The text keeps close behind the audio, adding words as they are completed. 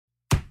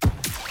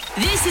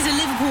This is a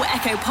Liverpool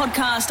Echo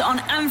podcast on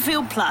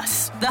Anfield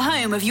Plus, the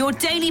home of your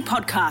daily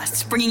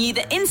podcasts, bringing you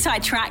the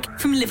inside track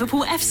from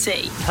Liverpool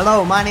FC.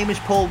 Hello, my name is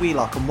Paul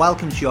Wheelock and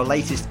welcome to your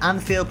latest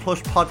Anfield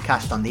Plus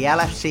podcast on the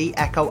LFC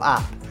Echo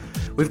app.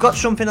 We've got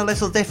something a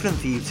little different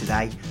for you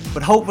today,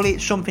 but hopefully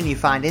it's something you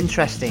find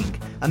interesting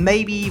and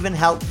maybe even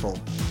helpful.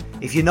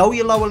 If you know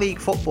your lower league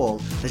football,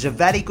 there's a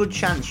very good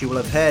chance you will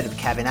have heard of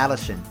Kevin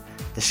Ellison.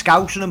 The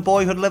Scouser and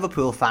boyhood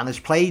Liverpool fan has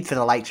played for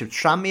the likes of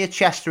Tranmere,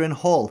 Chester and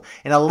Hull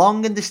in a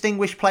long and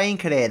distinguished playing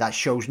career that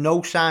shows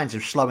no signs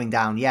of slowing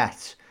down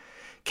yet.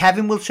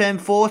 Kevin will turn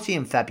 40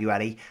 in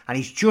February and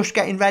he's just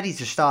getting ready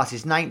to start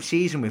his 9th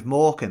season with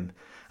Morecambe,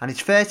 and it's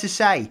fair to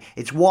say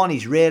it's one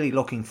he's really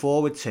looking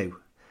forward to.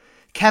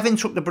 Kevin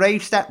took the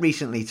brave step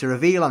recently to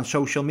reveal on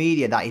social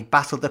media that he'd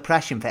battled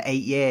depression for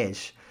 8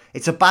 years.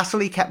 It's a battle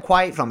he kept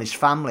quiet from his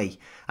family,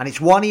 and it's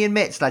one he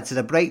admits led to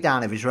the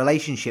breakdown of his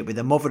relationship with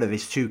the mother of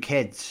his 2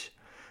 kids.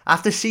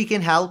 After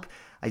seeking help,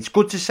 it's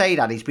good to say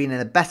that he's been in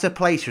a better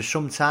place for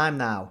some time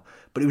now,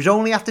 but it was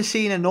only after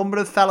seeing a number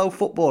of fellow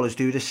footballers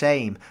do the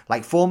same,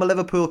 like former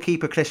Liverpool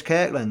keeper Chris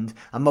Kirkland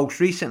and most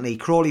recently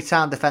Crawley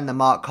Town defender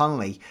Mark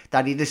Connolly,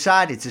 that he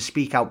decided to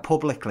speak out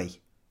publicly.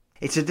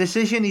 It's a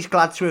decision he's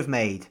glad to have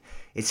made.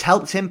 It's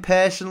helped him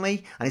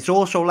personally, and it's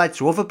also led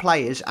to other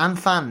players and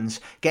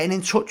fans getting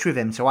in touch with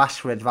him to ask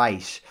for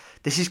advice.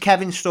 This is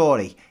Kevin's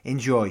story.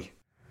 Enjoy.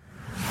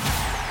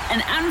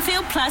 An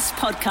Anfield Plus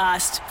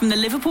podcast from the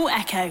Liverpool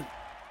Echo.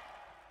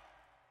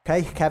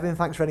 Okay, Kevin,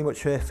 thanks very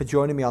much for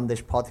joining me on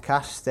this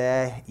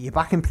podcast. You're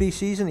back in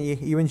pre-season. Are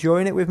you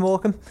enjoying it with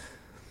Morecambe?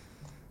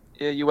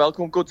 Yeah, you're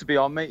welcome. Good to be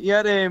on, mate.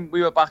 Yeah,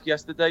 we were back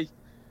yesterday.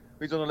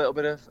 We've done a little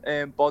bit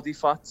of body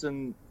fat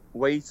and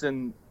weight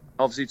and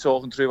obviously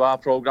talking through our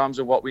programmes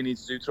of what we need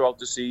to do throughout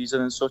the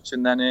season and such.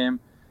 And then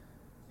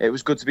it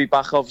was good to be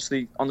back,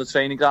 obviously, on the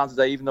training ground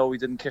today, even though we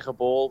didn't kick a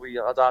ball. We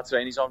had our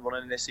trainees on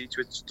running in this heat,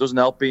 which doesn't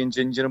help being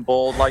ginger and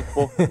bald, but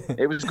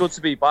it was good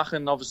to be back.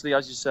 And obviously,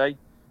 as you say,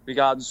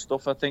 regarding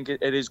stuff, I think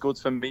it is good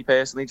for me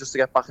personally just to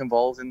get back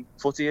involved in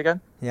footy again.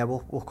 Yeah,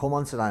 we'll come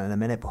on to that in a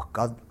minute, but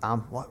God,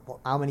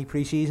 how many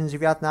pre-seasons have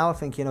you had now? I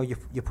think,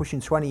 you're pushing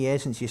 20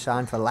 years since you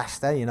signed for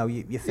Leicester. You're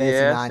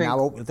 39 now. I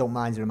hope you don't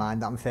mind to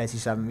remind that I'm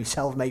 37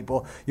 myself, mate,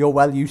 but you're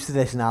well used to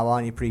this now,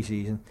 aren't you,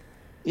 pre-season?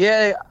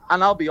 Yeah,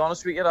 and I'll be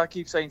honest with you, I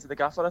keep saying to the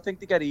gaffer, I think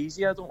they get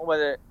easier. I don't know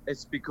whether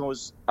it's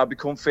because I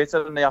become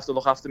fitter and they have to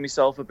look after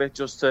myself a bit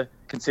just to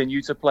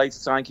continue to play,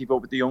 to try and keep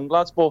up with the young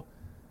lads, but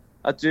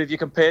I do, if you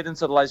compare them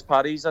to the Les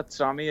Paris at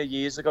Tranmere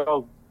years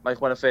ago,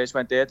 like when I first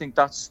went there, I think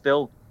that's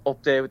still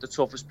up there with the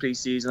toughest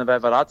pre-season I've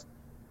ever had.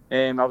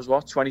 I was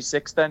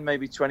 26 then,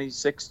 maybe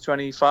 26,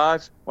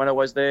 25 when I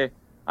was there,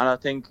 and I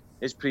think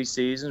his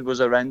pre-season was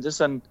horrendous.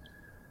 And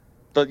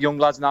the young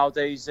lads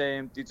nowadays,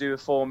 they do a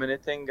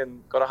 4-minute thing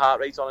and got a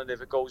heart rate on it.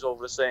 If it goes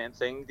over a certain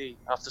thing, they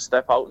have to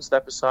step out and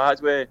step aside,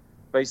 where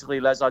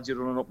basically Les had you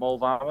running up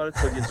Mulvanner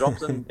until you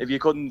dropped, and if you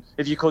couldn't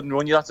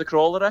run, you had to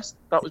crawl the rest.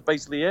 That was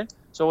basically it.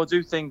 So I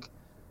do think,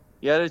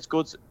 yeah, it's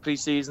good.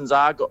 Pre-seasons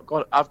I've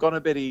gone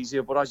a bit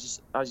easier, but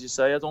as you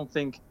say, I don't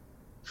think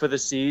for the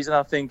season.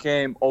 I think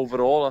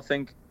overall, I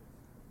think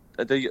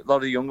a lot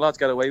of the young lads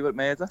get away with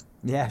murder.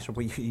 Yeah, so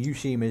but you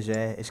seem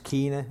as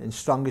keen and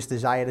strong as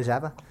desired as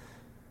ever.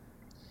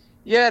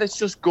 Yeah, it's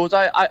just good.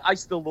 I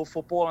still love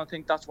football, and I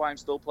think that's why I'm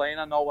still playing.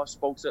 I know I've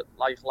spoke to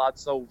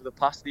lads over the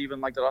past, even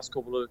like the last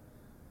couple of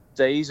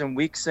days and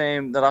weeks,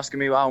 they're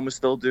asking me how I'm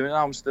still doing,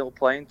 how I'm still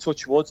playing.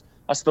 Touch wood,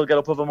 I still get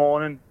up every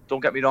morning. Don't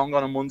get me wrong,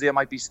 on a Monday I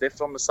might be stiff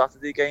from the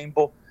Saturday game,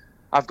 but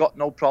I've got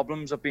no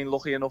problems. I've been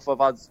lucky enough. I've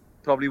had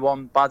probably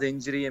one bad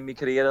injury in my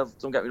career.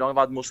 Don't get me wrong, I've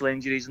had muscle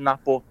injuries and that,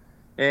 but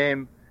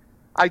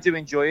I do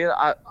enjoy it.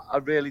 I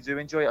really do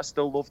enjoy it. I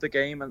still love the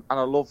game, and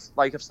I love,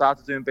 like, I've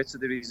started doing bits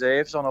of the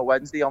reserves on a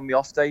Wednesday on my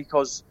off day,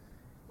 because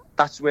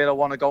that's where I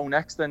want to go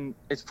next, and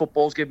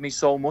football's given me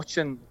so much,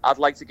 and I'd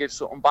like to give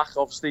something back.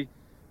 Obviously,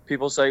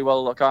 people say,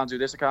 well, I can't do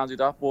this, I can't do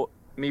that, but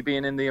me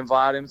being in the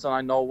environment, and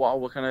I know how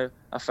we're going to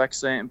affect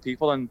certain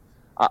people, and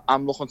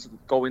I'm looking to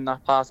go in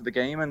that part of the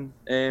game,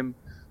 and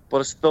but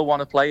I still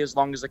want to play as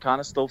long as I can.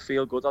 I still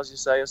feel good, as you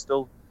say. I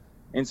still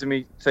into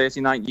me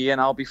 39th year,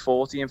 and I'll be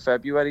 40 in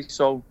February,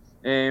 so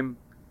I'm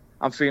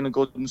feeling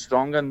good and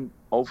strong, and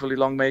hopefully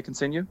long may it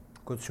continue.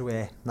 Good to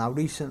hear. Now,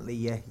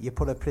 recently you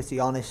put a pretty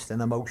honest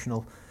and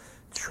emotional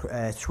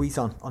tweet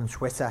on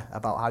Twitter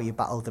about how you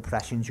battled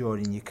depression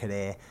during your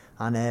career,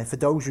 and for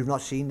those who've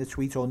not seen the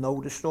tweet or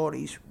know the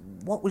stories,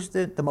 what was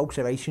the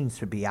motivation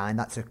behind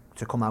that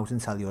to come out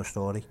and tell your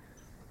story?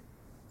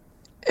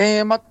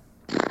 I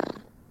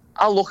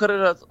look at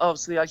it,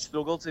 obviously I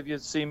struggled. If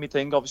you've seen me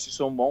think, obviously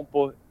some won't,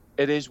 but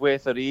it is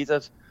worth a read.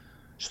 I've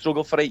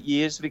struggled for 8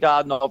 years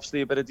regarding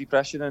obviously a bit of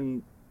depression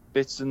and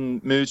bits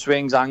and mood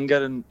swings,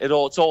 anger, and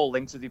it's all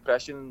linked to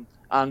depression,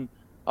 and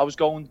I was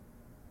going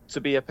to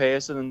be a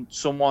person and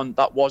someone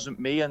that wasn't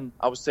me, and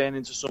I was turning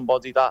into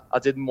somebody that I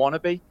didn't want to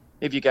be,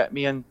 if you get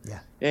me. And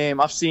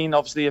I've seen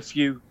obviously a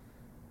few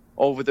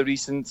over the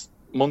recent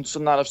months,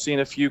 and that I've seen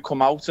a few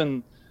come out,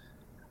 and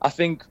I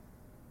think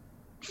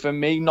for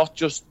me, not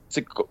just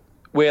to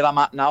where I'm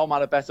at now, I'm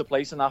at a better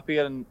place and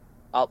happier, and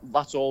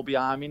that's all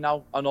behind me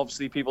now. And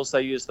obviously people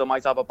say you still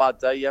might have a bad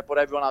day, yeah, but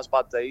everyone has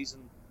bad days,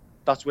 and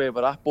that's where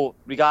we're at. But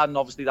regarding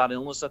obviously that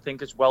illness, I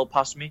think it's well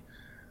past me.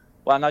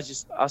 And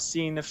I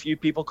seen a few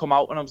people come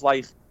out, and I was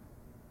like,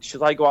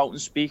 should I go out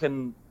and speak?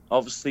 And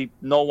obviously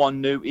no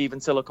one knew even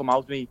till it come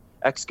out. My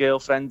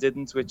ex-girlfriend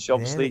didn't, which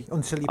obviously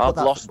I've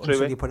lost through it.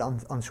 Until you put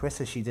it on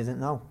Twitter, she didn't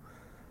know.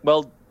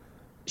 Well,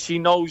 she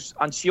knows,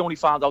 and she only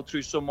found out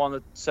through someone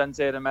that sent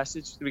her a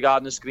message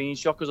regarding a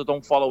screenshot, because I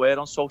don't follow her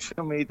on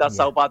social media. That's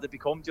how bad it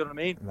becomes, do you know what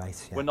I mean?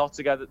 Right, yeah. We're not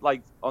together,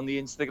 like, on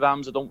the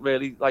Instagrams. I don't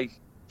really, like,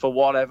 for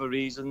whatever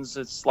reasons,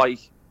 it's like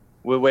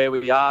we're where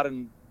we are,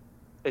 and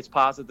it's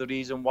part of the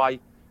reason why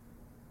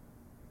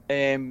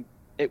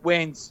it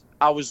went.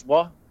 I was,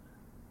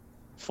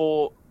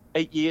 for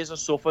 8 years I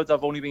suffered.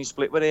 I've only been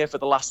split with her for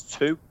the last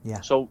 2.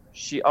 Yeah. So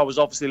I was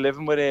obviously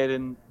living with her,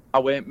 and I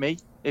weren't me.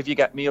 If you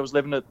get me, I was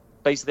living it.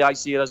 Basically, I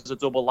see it as a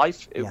double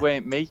life. It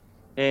weren't me.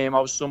 I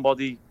was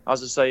somebody,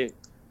 as I say,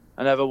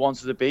 I never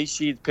wanted to be.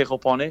 She'd pick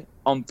up on it,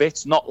 on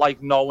bits, not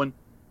like knowing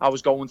I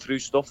was going through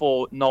stuff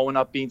or knowing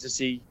I'd been to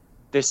see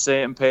this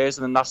certain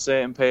person and that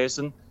certain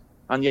person.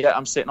 And yet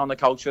I'm sitting on the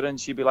couch with her, and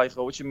she'd be like,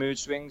 oh, what's your mood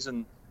swings?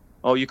 And,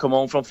 oh, you come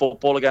home from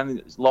football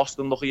again, lost,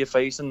 and look at your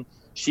face. And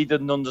she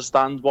didn't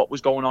understand what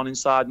was going on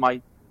inside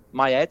my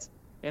head,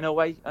 in a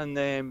way.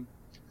 And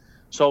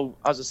so,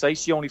 as I say,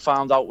 she only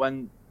found out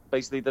when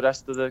basically the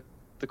rest of the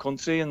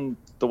country and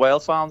the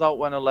world found out,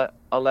 when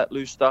I let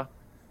loose that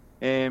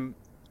I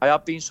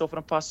have been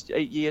suffering the past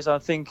 8 years. And I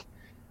think,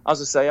 as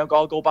I say, I'll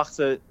go back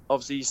to,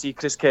 obviously you see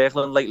Chris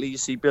Kirkland lately, you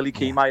see Billy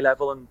Key, my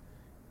level, and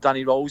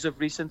Danny Rose of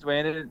recent,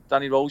 weren't it?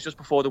 Danny Rose just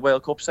before the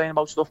World Cup saying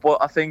about stuff. But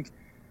I think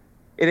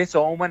it hits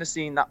home when I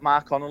seen that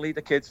Mark Connolly,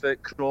 the kid for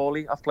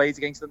Crawley, I've played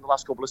against him the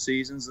last couple of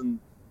seasons, and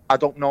I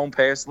don't know him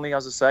personally,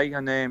 as I say,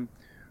 and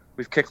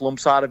we've kicked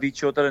lumps out of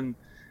each other. And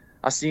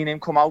I seen him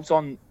come out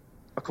on,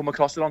 I come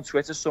across it on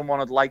Twitter, someone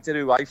had liked it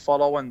who I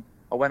follow, and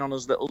I went on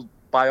his little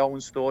bio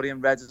and story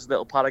and read his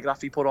little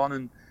paragraph he put on,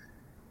 and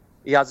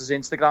he has his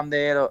Instagram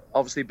there.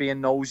 Obviously being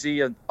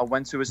nosy, and I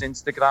went to his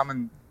Instagram,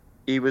 and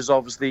he was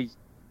obviously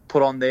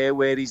put on there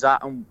where he's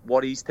at and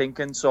what he's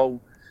thinking. So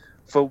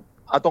for,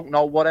 I don't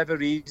know, whatever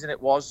reason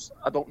it was,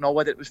 I don't know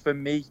whether it was for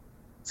me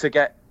to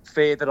get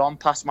further on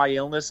past my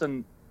illness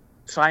and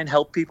try and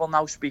help people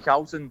now speak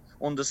out and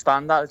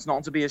understand that it's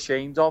nothing to be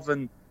ashamed of.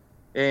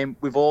 And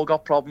we've all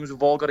got problems,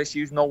 we've all got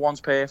issues, no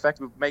one's perfect,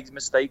 we've made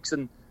mistakes,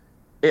 and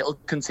it'll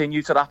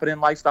continue to happen in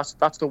life.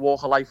 That's the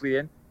walk of life we're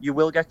in. You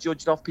will get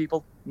judged off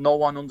people. No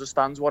one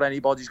understands what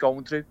anybody's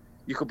going through.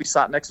 You could be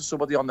sat next to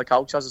somebody on the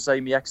couch, as I say,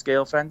 my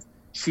ex-girlfriend.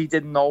 She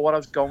didn't know what I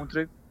was going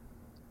through.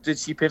 Did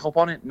she pick up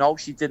on it? No,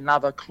 she didn't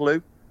have a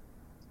clue.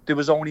 There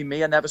was only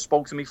me. I never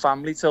spoke to my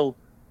family till...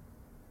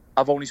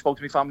 I've only spoke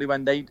to my family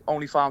when they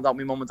only found out,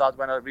 my mum and dad,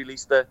 when I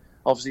released that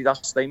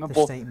statement.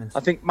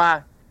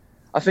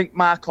 I think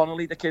Mark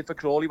Connolly, the kid for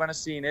Crawley, when I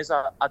seen his,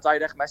 I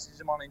direct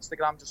messaged him on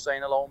Instagram just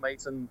saying, hello,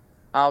 mate, and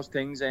how's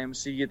things?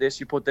 See you this,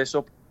 you put this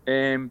up.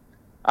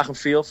 I can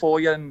feel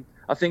for you. And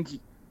I think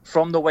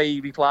from the way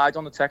he replied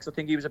on the text, I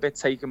think he was a bit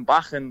taken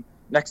back. And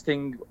next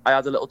thing, I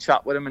had a little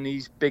chat with him, and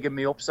he's bigging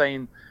me up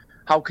saying,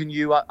 how can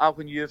you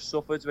have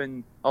suffered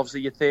when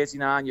obviously you're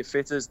 39, you're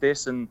fit as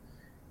this, and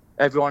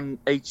everyone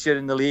hates you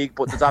in the league,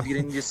 but to have you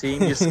in your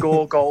team, you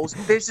score goals.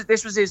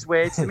 This was his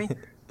words to me.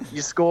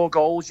 You score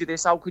goals, you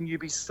this, how can you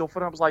be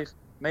suffering? I was like,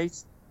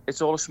 mate,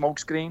 it's all a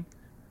smokescreen.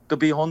 There'll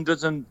be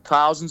hundreds and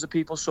thousands of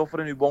people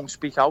suffering who won't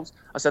speak out.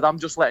 I said, I'm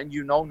just letting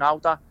you know now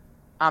that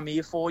I'm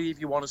here for you if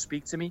you want to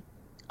speak to me.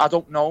 I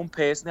don't know him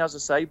personally, as I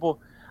say, but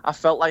I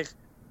felt like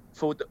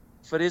for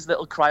his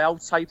little cry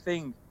out type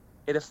thing,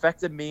 it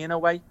affected me in a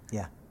way.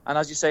 Yeah. And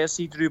as you say, I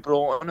see Drew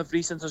Broughton of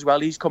recent as well.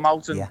 He's come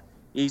out and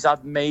he's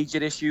had major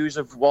issues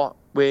of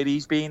where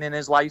he's been in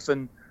his life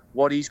and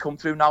what he's come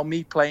through. Now,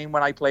 me playing,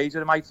 when I played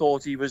with him, I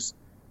thought he was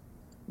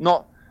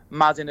not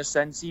mad in a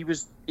sense. He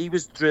was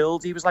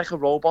drilled. He was like a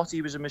robot.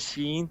 He was a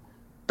machine,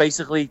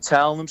 basically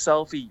telling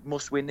himself he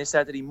must win this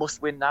header, he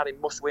must win that, he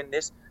must win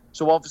this.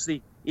 So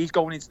obviously, he's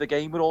going into the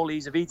game with all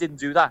these. If he didn't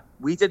do that,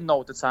 we didn't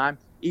know at the time.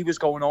 He was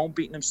going home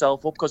beating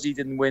himself up because he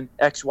didn't win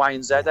X, Y,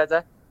 and Z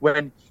header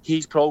when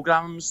he's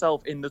programming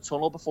himself in the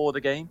tunnel before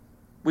the game.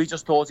 We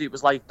just thought it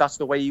was like that's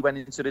the way he went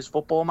into his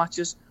football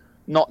matches,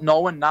 not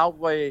knowing now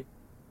where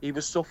he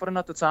was suffering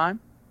at the time.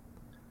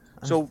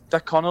 So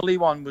that Connolly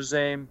one was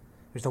it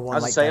was the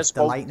one like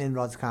the lightning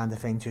rods kind of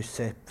thing, just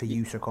for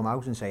you to come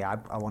out and say, I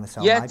want to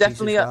sell my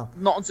definitely, piece as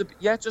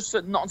well. Just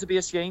nothing to be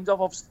ashamed of.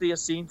 Obviously, I've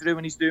seen Drew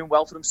and he's doing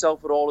well for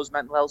himself with all his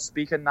mental health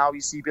speaking. Now you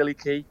see Billy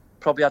Key,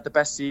 probably had the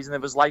best season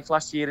of his life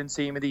last year in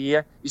Team of the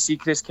Year. You see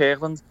Chris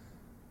Kirkland,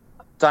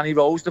 Danny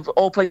Rose, they've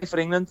all played for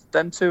England.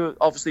 Them two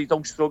obviously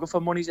don't struggle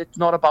for money. It's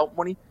not about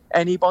money.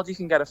 Anybody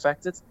can get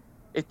affected.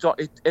 It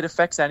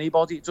affects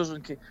anybody. It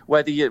doesn't,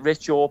 whether you're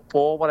rich or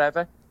poor,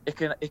 whatever.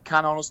 It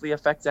can honestly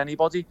affect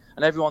anybody.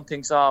 And everyone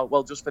thinks,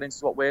 just for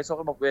instance, what we're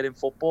talking about, we're in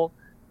football.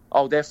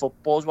 Oh, they're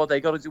footballers. What they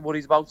got to do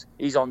worries about?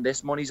 He's on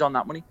this money, he's on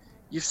that money.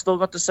 You've still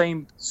got the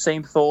same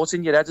thoughts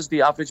in your head as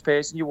the average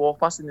person you walk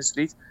past in the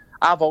street.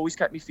 I've always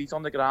kept my feet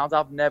on the ground.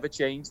 I've never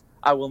changed.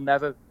 I will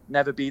never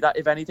be that.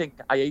 If anything,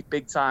 I hate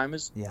big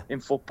timers in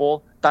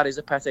football. That is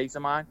a pet hate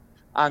of mine.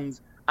 And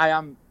I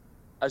am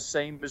as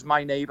same as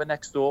my neighbour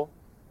next door.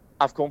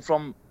 I've come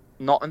from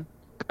nothing.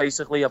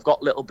 Basically, I've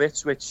got little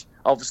bits, which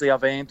obviously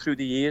I've earned through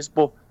the years,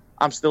 but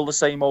I'm still the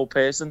same old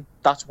person.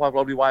 That's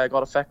probably why I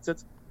got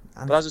affected.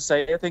 But as I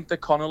say, I think the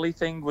Connolly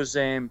thing was...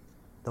 the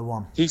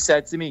one. He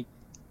said to me,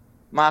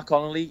 Mark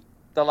Connolly,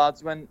 the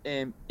lads, when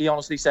he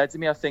honestly said to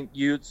me, I think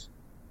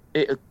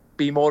it'd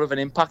be more of an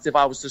impact if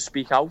I was to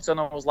speak out. And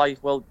I was like,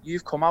 well,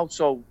 you've come out,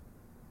 so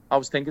I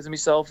was thinking to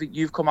myself,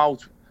 you've come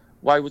out,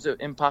 why would it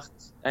impact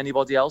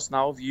anybody else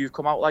now if you've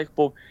come out?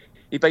 But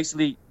he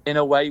basically, in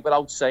a way,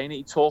 without saying it,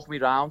 he talked me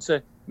round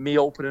to me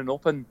opening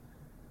up. And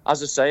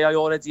as I say, I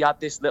already had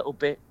this little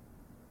bit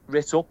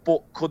writ up,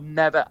 but could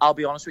never, I'll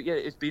be honest with you,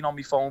 it's been on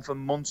my phone for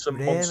months and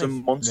months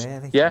and months.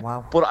 Really? Yeah,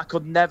 wow. But I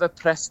could never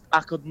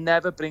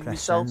bring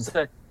myself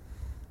to,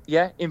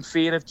 in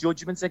fear of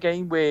judgment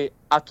again, where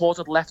I thought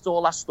I'd left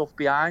all that stuff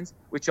behind,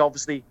 which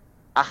obviously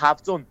I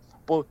have done,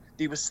 but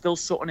there was still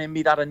something in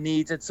me that I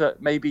needed to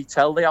maybe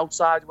tell the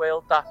outside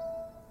world that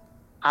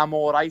I'm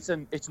all right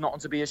and it's nothing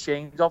to be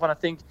ashamed of. And I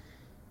think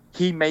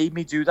he made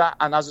me do that.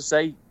 And as I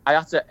say, I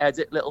had to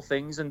edit little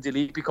things and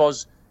delete,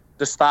 because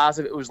the start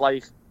of it was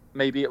like,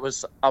 I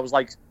was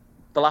like,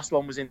 the last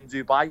one was in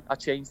Dubai. I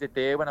changed it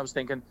there when I was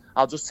thinking,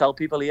 I'll just tell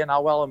people here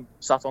now while I'm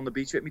sat on the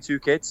beach with my 2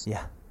 kids.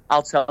 Yeah.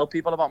 I'll tell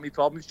people about my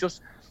problems.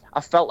 Just, I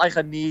felt like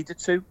I needed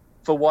to,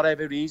 for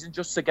whatever reason,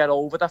 just to get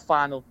over that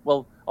final.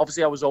 Well,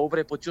 obviously I was over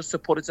it, but just to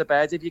put it to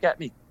bed, if you get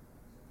me.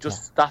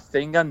 Just that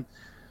thing. And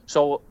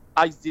so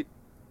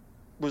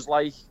was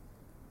like,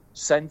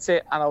 sent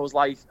it, and I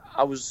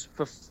was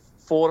for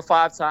 4 or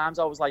 5 times,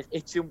 I was like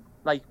itching,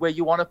 like where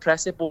you want to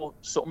press it, but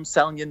something's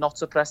telling you not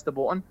to press the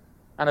button.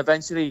 And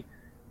eventually,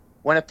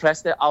 when I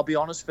pressed it, I'll be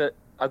honest, for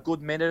a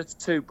good minute or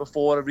 2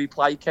 before a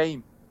reply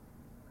came,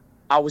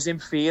 I was in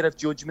fear of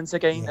judgment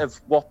again,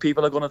 of what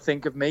people are going to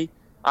think of me.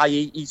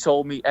 He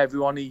told me,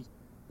 everyone, he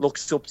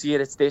looks up to you,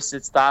 it's this,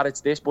 it's that,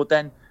 it's this. But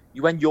then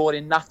when you're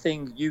in that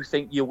thing, you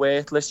think you're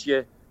worthless,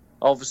 you're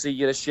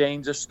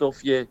ashamed of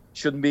stuff, you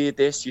shouldn't be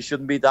this, you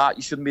shouldn't be that,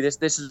 you shouldn't be this.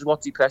 This is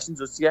what depression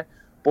does to you.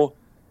 But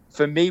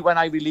for me, when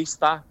I released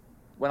that,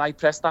 when I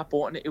pressed that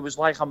button, it was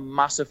like a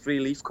massive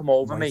relief come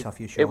over me.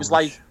 It was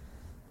like,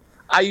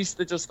 I used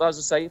to just, as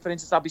I say, for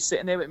instance, I'd be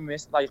sitting there with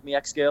my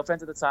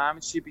ex-girlfriend at the time,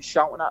 and she'd be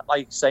shouting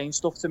at, saying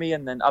stuff to me,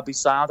 and then I'd be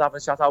sad, having a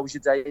chat, how was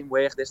your day in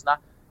work, this and that.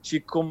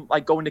 She'd come,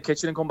 go in the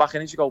kitchen and come back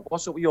in, and she'd go,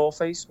 what's up with your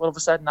face? What have I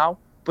said now?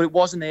 But it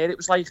wasn't there. It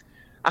was like,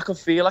 I could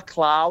feel a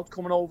cloud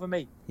coming over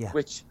me,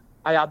 which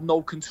I had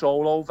no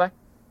control over.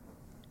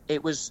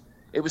 It was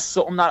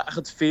something that I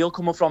could feel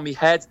coming from my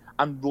head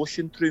and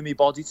rushing through my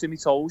body to my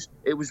toes.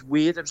 It was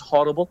weird. It was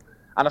horrible.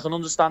 And I can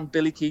understand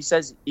Billy Key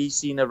says he's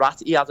seen a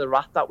rat. He had a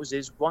rat. That was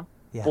his one.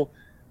 Yeah. But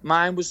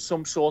mine was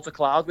some sort of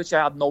cloud which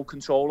I had no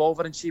control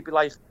over. And she'd be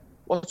like,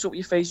 what's up with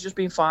your face? You've just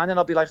been fine. And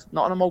I'd be like,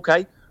 nothing, I'm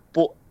okay.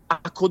 But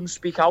I couldn't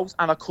speak out,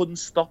 and I couldn't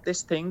stop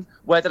this thing.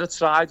 Whether I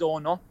tried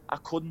or not, I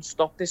couldn't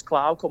stop this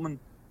cloud coming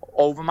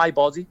over my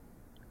body.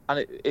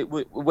 And it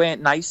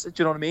weren't nice, do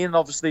you know what I mean? And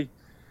obviously,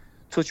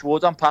 touch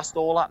wood, I'm past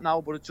all that now,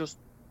 but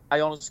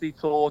I honestly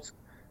thought,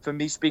 for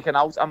me speaking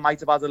out, I might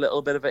have had a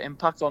little bit of an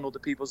impact on other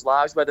people's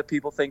lives, whether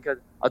people think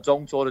I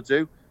don't or I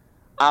do.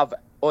 I've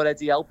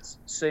already helped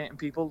certain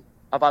people.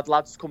 I've had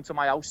lads come to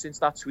my house since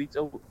that tweet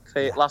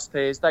last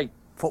Thursday.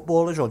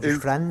 Footballers or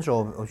just friends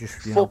or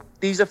just, you know?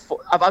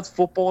 I've had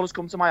footballers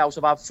come to my house.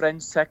 I've had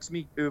friends text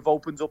me who've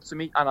opened up to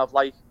me, and I've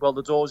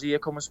the door's here,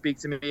 come and speak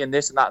to me and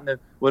this and that, and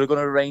we're going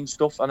to arrange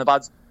stuff. And I've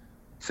had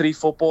 3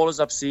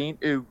 footballers I've seen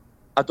who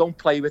I don't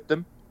play with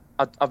them.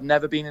 I've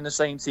never been in the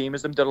same team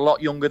as them. They're a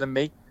lot younger than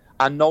me.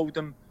 I know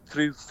them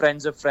through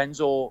friends of friends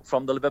or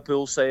from the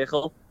Liverpool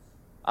circle,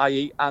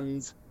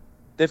 and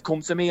they've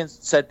come to me and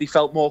said they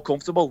felt more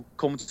comfortable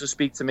coming to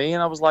speak to me.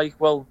 And I was like,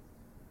 well,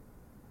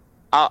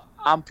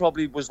 I'm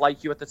probably was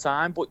like you at the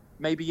time, but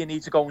maybe you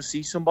need to go and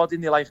see somebody.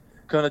 And they're like,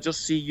 can I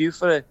just see you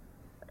for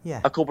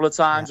a couple of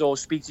times or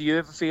speak to you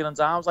if I'm feeling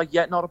down? I was like,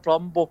 yeah, not a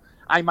problem, but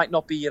I might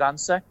not be your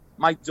answer.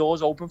 My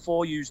door's open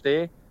for you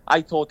there.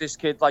 I thought this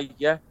kid,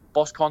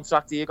 boss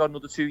contract here, got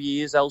another 2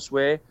 years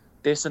elsewhere,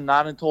 this and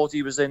that, and thought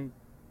he was in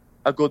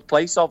a good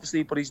place,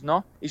 obviously, but he's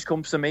not. He's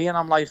come to me, and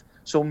I'm like,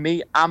 so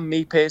me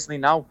personally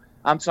now,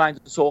 I'm trying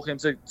to talk him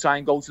to try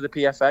and go to the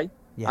PFA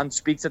and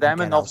speak to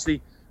them, and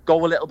obviously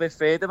go a little bit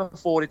further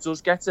before it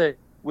does get to,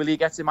 will he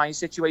get to my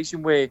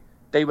situation where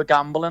they were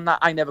gambling? That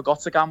I never got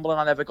to gambling,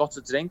 I never got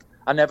to drink,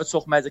 I never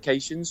took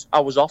medications.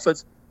 I was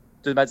offered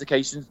the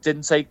medications,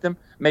 didn't take them.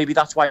 Maybe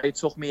that's why it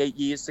took me 8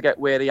 years to get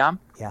where I am.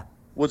 Yeah.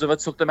 Would have I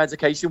took the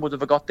medication? Would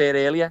have I got there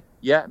earlier?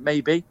 Yeah,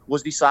 maybe.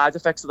 Was the side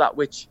effects of that,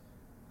 which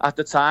at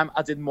the time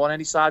I didn't want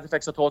any side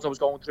effects. I thought I was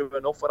going through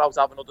enough without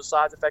having other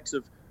side effects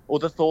of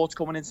other thoughts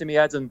coming into my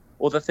head and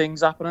other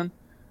things happening.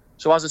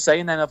 So as I say,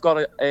 and then I've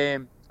got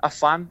a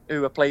fan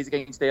who I played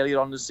against earlier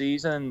on the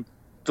season and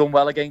done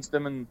well against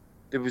them, and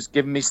they was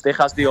giving me stick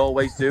as they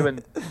always do.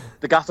 And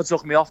the gaffer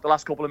took me off the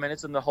last couple of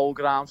minutes, and the whole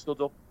ground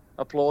stood up.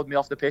 applaud me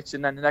off the pitch,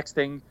 and then the next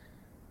thing,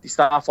 they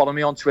start following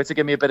me on Twitter,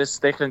 give me a bit of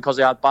stick, and because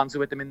I had banter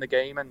with him in the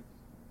game, and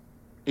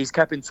he's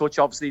kept in touch,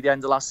 obviously, the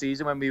end of last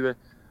season when we were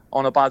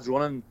on a bad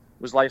run, and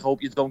was like,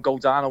 hope you don't go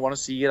down, I want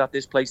to see you at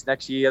this place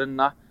next year, and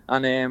that,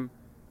 and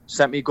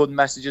sent me good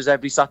messages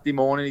every Saturday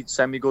morning, he'd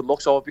send me good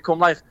luck, so I've become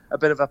like a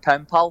bit of a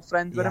pen pal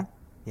friend with him,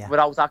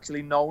 without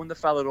actually knowing the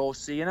fella or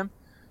seeing him.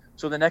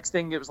 So the next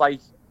thing, it was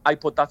like, I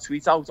put that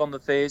tweet out on the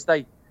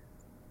Thursday,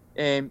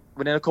 within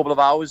a couple of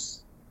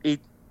hours, he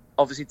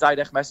obviously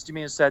direct messaged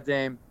me and said,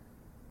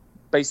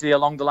 basically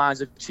along the lines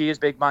of, cheers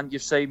big man,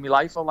 you've saved my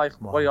life. I'm like,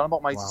 what are you on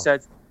about, mate? He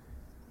said,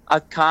 I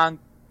can't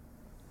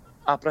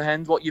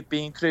apprehend what you've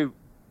been through.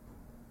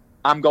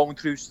 I'm going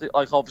through,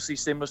 like, obviously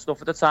similar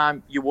stuff at the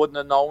time. You wouldn't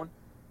have known.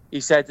 He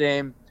said,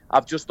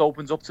 I've just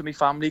opened up to my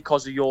family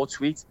because of your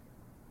tweet.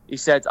 He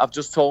said, I've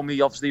just told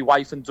me, obviously,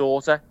 wife and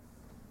daughter,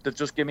 they've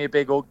just given me a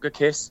big hug, a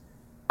kiss.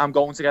 I'm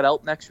going to get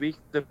help next week.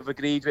 They've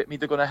agreed with me.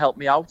 They're going to help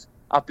me out.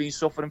 I've been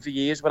suffering for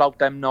years without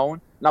them knowing.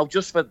 Now,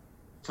 just for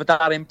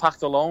that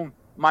impact alone,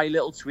 my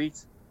little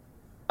tweet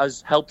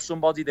has helped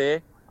somebody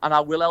there, and I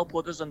will help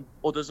others, and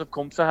others have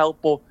come to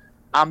help, but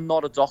I'm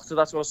not a doctor.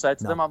 That's what I said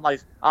to them. I'm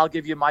like, I'll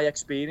give you my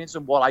experience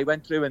and what I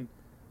went through and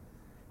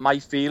my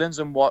feelings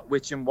and what,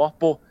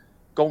 but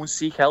go and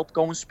seek help.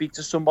 Go and speak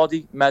to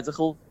somebody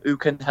medical who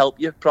can help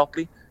you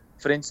properly.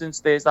 For instance,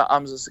 there's that,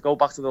 I'm just to go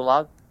back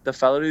to the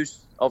fella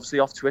who's obviously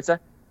off Twitter.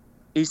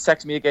 He's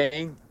texted me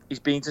again. He's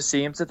been to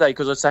see him today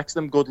because I texted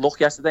him good luck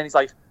yesterday, and he's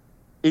like,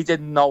 he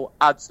didn't know.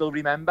 I'd still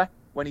remember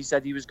when he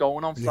said he was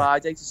going on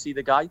Friday to see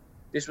the guy.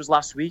 This was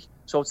last week.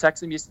 So I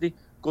texted him yesterday,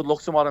 good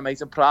luck tomorrow,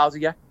 mate. I'm proud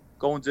of you.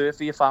 Go and do it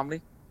for your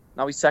family.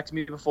 Now, he's texted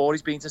me before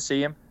he's been to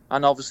see him,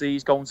 and obviously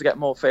he's going to get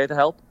more further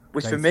help,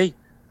 which for me,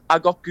 I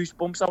got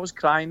goosebumps. I was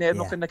crying there,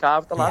 up in the car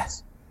with the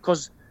lads.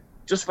 Because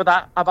just for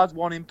that, I've had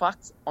one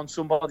impact on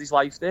somebody's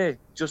life there,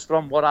 just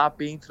from what I've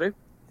been through.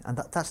 And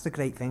that's the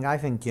great thing. I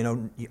think,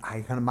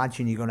 I can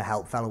imagine you're going to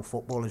help fellow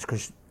footballers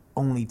because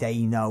only they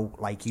know,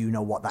 like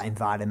what that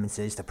environment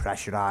is, the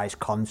pressurised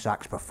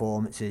contacts,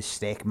 performances,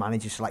 stick,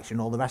 manager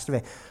selection, all the rest of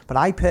it. But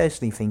I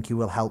personally think you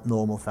will help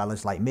normal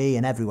fellas like me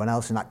and everyone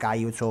else and that guy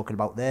you were talking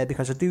about there,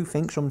 because I do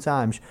think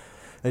sometimes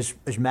as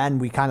men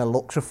we kind of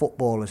look to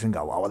footballers and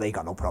go, oh, well, they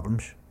got no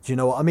problems. Do you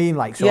know what I mean?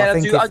 Like, so yeah,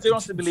 I do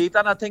honestly believe that,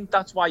 and I think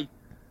that's why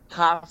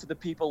half of the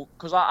people,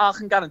 because I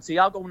can guarantee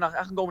I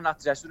can go in that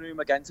dressing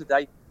room again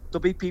today.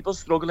 There'll be people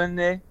struggling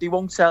there. They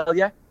won't tell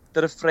you.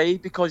 They're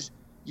afraid because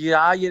you're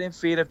in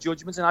fear of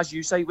judgment. And as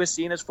you say, we're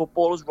seen as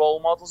footballers,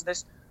 role models.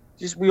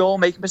 We all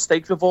make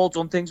mistakes. We've all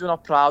done things we're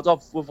not proud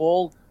of. We've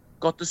all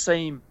got the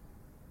same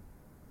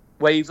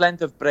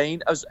wavelength of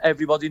brain as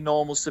everybody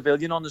normal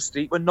civilian on the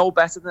street. We're no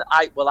better than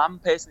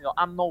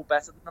I'm no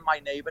better than my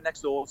neighbour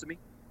next door to me.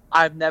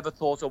 I've never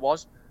thought I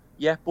was.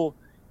 Yeah, but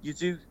you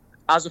do,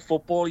 as a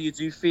footballer, you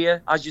do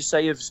fear, as you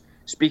say, of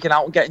speaking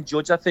out and getting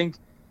judged. I think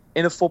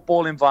in a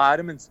football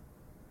environment,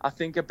 I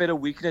think a bit of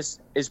weakness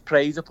is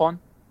preyed upon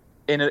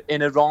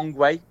in a wrong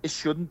way. It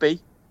shouldn't be,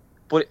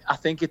 but I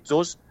think it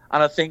does.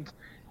 And I think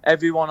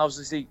everyone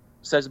obviously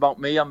says about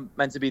me, I'm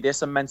meant to be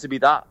this, I'm meant to be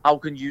that. How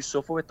can you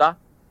suffer with that?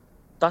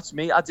 That's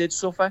me. I did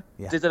suffer.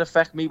 Yeah. Did it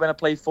affect me when I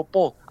played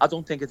football? I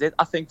don't think it did.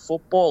 I think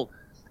football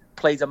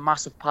played a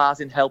massive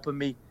part in helping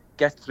me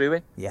get through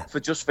it. Yeah.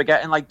 For just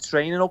forgetting, like,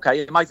 training.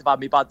 Okay, it might have had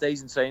me bad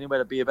days in training where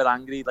I'd be a bit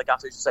angry. Like,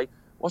 after I used to say,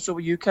 what's up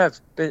with you, Kev?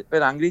 Bit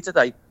angry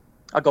today.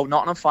 I go,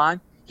 nothing, I'm fine.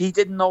 He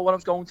didn't know what I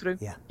was going through.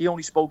 Yeah. He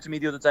only spoke to me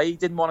the other day. He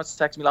didn't want to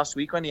text me last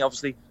week when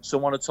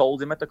someone had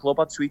told him at the club,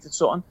 I'd tweeted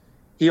something.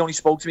 He only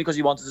spoke to me because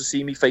he wanted to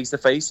see me face to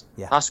face.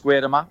 Ask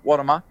where am I, what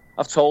am I?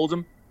 I've told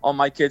him on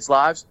my kids'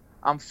 lives,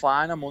 I'm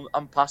fine,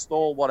 I'm past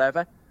all,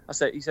 whatever.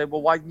 He said,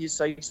 well, why didn't you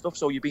say stuff?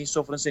 So you've been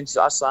suffering since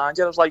I signed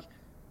you? I was like,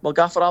 well,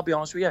 Gaffer, I'll be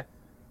honest with you.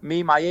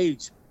 Me, my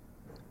age,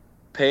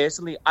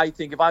 personally, I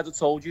think if I'd have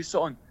told you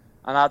something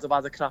and I'd have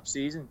had a crap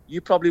season,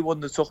 you probably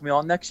wouldn't have took me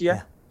on next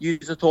year.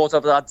 You'd have thought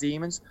I've had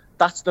demons.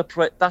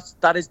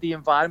 That is the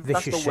environment.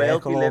 Vicious that's the world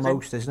circle we live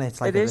almost, in. Isn't it?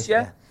 It's like it is,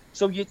 yeah.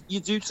 So you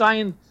do try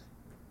and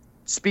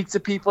speak to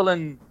people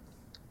and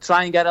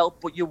try and get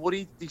help, but you're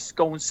worried they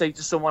go and say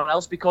to someone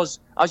else because,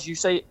 as you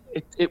say,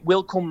 it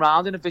will come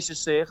round in a vicious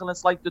circle.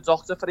 It's like the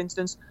doctor, for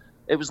instance.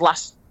 It was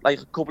a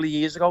couple of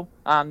years ago,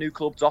 our new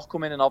club doc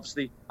come in, and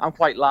obviously I'm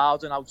quite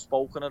loud and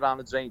outspoken around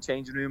the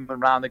changing room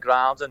and around the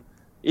ground, and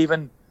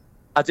even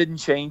I didn't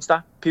change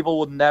that. People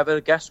would never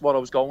guess what I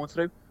was going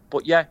through.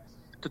 But yeah,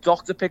 the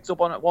doctor picked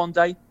up on it one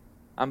day,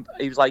 and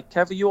he was like,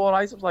 Kev, are you all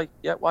right? I was like,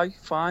 yeah, why?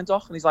 Fine,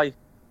 doc. And he's like,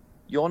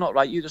 you're not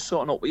right, you're just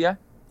sorting up with you.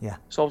 Yeah.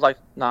 So I was like,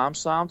 nah, I'm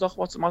sound, doc,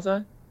 what's the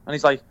matter? And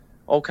he's like,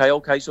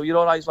 okay, so you're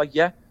all right? He's like,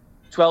 yeah.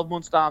 12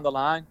 months down the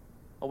line,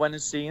 I went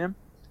and seen him.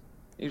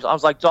 I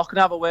was like, doc, can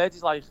I have a word?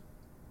 He's like,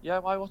 yeah,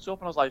 why, what's up?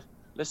 And I was like,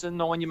 listen,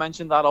 no, when you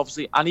mentioned that,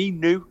 obviously, and he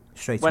knew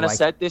when I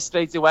said this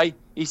straight away,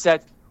 he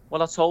said,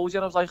 well, I told you.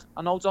 And I was like,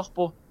 I know, doc,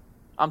 but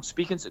I'm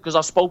speaking to, because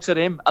I spoke to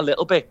him a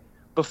little bit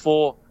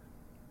before,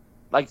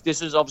 like,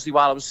 this is obviously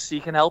while I was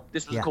seeking help.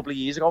 This was a couple of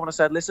years ago when I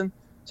said, listen,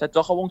 I said,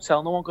 doc, I won't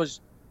tell no one because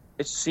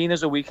it's seen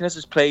as a weakness,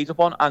 it's played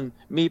upon, and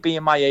me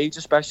being my age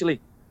especially,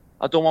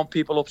 I don't want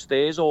people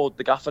upstairs or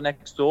the gaffer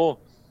next door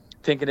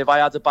thinking if I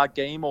had a bad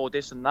game or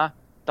this and that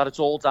it's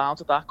all down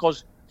to that.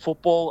 Because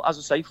football, as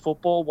I say,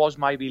 football was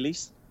my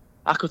release.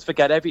 I could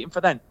forget everything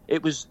for then.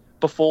 It was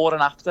before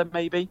and after,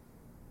 maybe.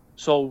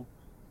 So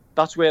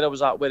that's where I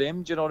was at with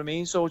him. Do you know what I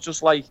mean? So it's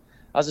just like,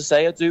 as I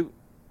say,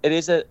 it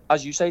is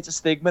as you say, it's a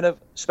stigma of,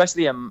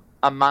 especially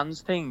a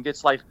man's thing.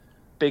 It's like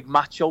big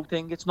macho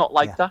thing. It's not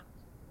like that.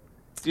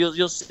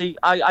 You'll see,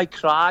 I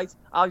cried.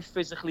 I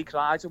physically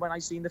cried when I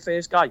seen the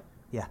first guy.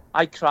 Yeah.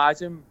 I cried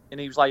him, and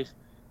he was like,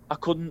 I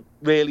couldn't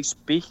really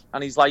speak.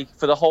 And he's like,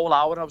 for the whole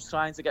hour, I was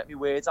trying to get my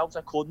words out.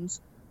 I couldn't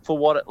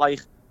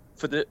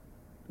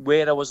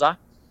where I was at.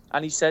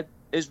 And he said,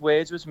 his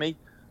words was me,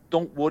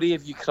 don't worry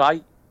if you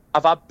cry.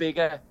 I've had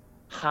bigger,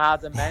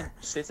 harder men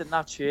sit in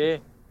that chair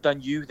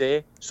than you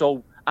there.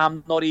 So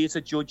I'm not here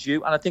to judge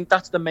you. And I think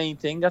that's the main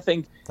thing. I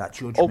think, that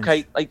judgment.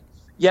 Okay,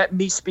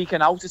 me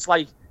speaking out, it's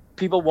like,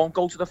 people won't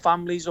go to the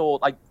families, or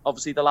like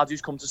obviously the lad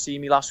who's come to see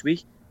me last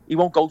week, he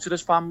won't go to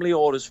his family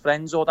or his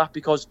friends or that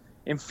because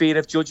in fear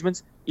of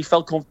judgment, he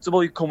felt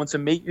comfortable coming to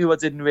me who I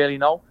didn't really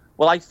know.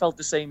 Well, I felt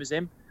the same as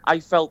him. I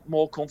felt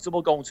more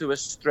comfortable going to a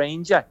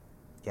stranger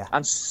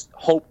and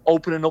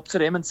opening up to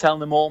him and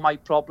telling him all my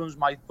problems,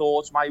 my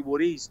thoughts, my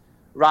worries,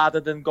 rather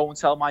than go and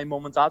tell my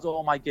mum and dad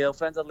or my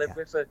girlfriend I lived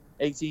with for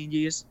 18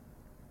 years.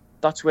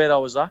 That's where I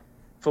was at,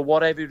 for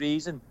whatever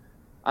reason.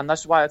 And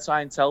that's why I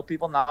try and tell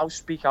people now,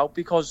 speak out,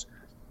 because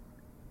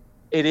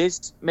it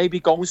is, maybe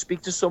go and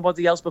speak to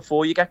somebody else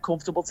before you get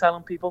comfortable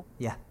telling people.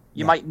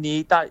 You might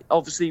need that,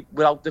 obviously,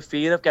 without the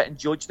fear of getting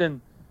judged, and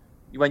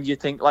when you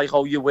think like,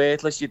 oh, you're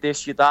worthless, you're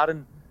this, you're that,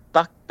 and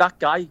that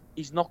guy,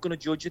 he's not going to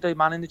judge you. The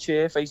man in the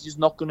chair face, he's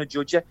not going to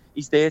judge you.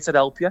 He's there to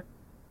help you.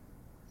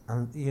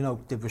 And, you know,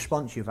 the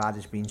response you've had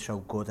has been so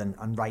good,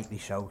 and rightly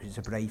so, because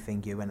it's a brave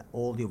thing, you and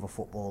all the other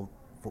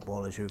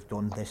footballers who've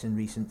done this in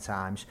recent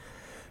times.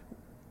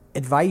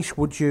 Advice,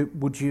 would you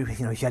if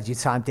you had your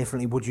time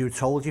differently, would you have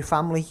told your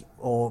family,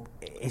 or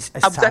is I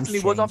definitely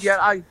would have.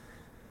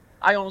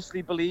 I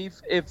honestly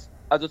believe if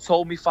I'd have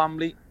told my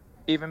family,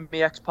 even my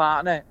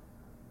ex-partner,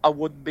 I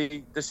wouldn't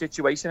be the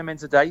situation I'm in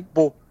today.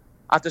 But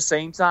at the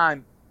same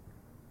time,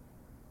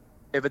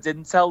 if I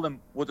didn't tell them,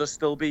 would I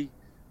still be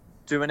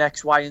doing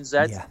X, Y, and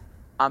Z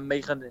and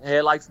making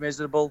her life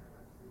miserable,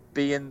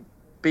 being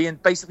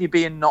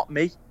not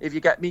me, if you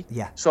get me?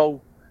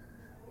 So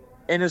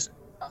in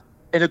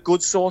a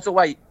good sort of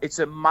way, it's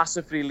a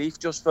massive relief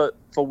just for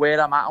where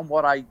I'm at and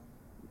what I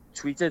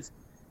tweeted.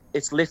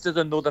 It's lifted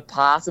another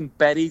part and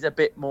buried a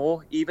bit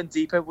more, even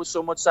deeper, would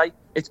some would say.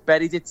 It's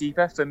buried it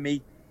deeper for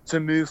me to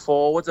move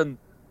forward and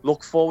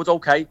look forward.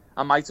 Okay,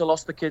 I might have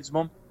lost the kid's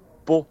mum,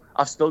 but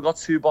I've still got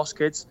 2 boss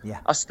kids.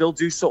 I still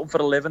do something for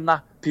a living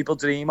that people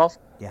dream of.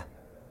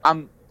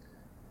 I'm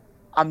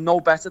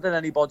no better than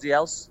anybody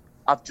else.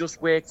 I've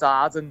just worked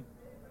hard and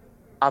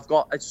I've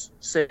got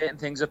certain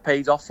things have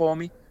paid off for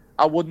me.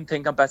 I wouldn't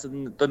think I'm better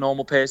than the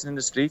normal person in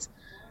the street.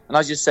 And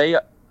as you say,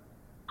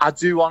 I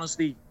do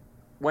honestly,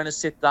 when I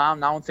sit down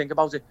now and think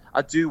about it,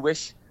 I do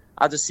wish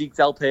I'd have seeked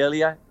help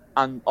earlier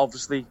and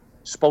obviously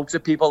spoke to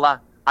people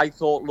that I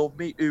thought loved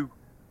me, who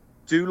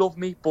do love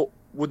me, but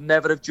would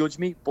never have judged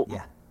me. But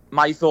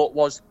my thought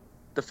was,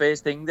 the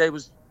first thing there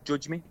was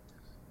judge me.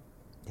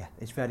 Yeah,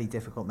 it's very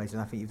difficult, mate,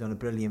 and I think you've done a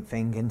brilliant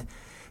thing. And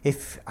I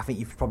think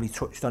you've probably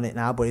touched on it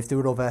now, but if there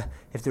were other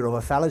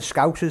fellas,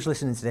 Scousers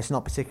listening to this,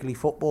 not particularly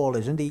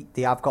footballers, and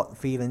they have got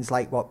feelings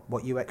like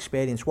what you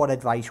experienced, what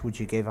advice would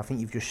you give? I think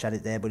you've just said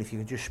it there, but if you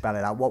could just spell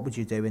it out, what would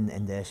you do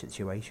in their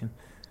situation?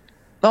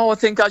 No, I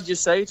think, as you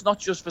say, it's not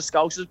just for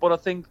Scousers, but I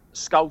think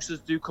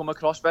Scousers do come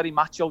across very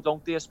macho,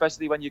 don't they?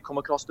 Especially when you come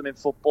across them in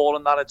football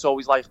and that. It's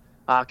always like,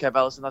 Kev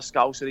Ellison, a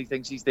Scouser, he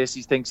thinks he's this,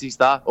 he thinks he's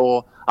that.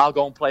 Or I'll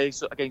go and play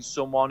against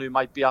someone who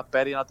might be at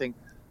Bury and I think,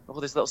 oh,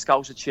 this little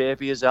Scouser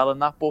chirpy as hell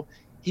and that. But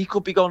he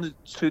could be going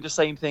through the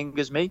same thing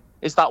as me.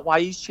 Is that why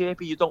he's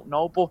chirpy? You don't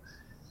know. But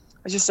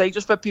as you say,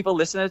 just for people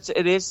listening,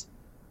 it is.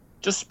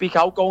 Just speak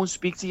out, go and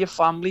speak to your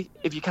family.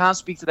 If you can't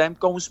speak to them,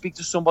 go and speak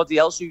to somebody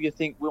else who you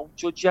think won't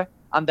judge you.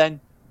 And then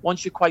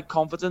once you're quite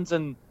confident,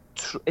 and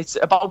it's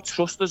about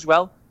trust as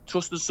well.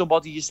 Trust as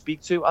somebody you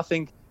speak to. I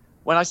think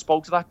when I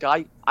spoke to that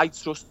guy, I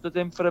trusted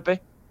him for a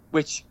bit,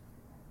 which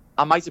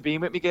I might have been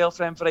with my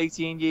girlfriend for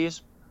 18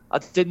 years. I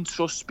didn't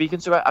trust speaking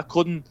to her. I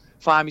couldn't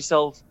find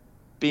myself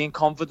being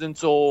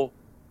confident or,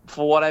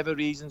 for whatever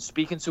reason,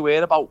 speaking to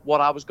her about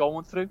what I was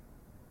going through.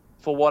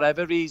 For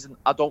whatever reason,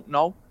 I don't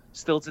know.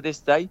 Still to this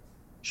day.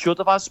 Should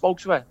have I spoke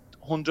to her?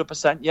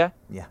 100%, yeah.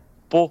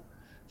 But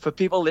for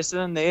people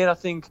listening there, I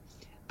think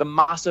the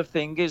massive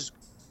thing is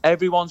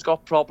everyone's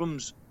got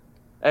problems.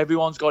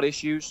 Everyone's got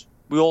issues.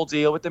 We all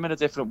deal with them in a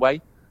different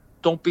way.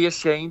 Don't be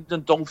ashamed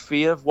and don't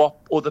fear of what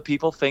other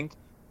people think.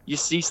 You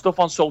see stuff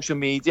on social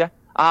media.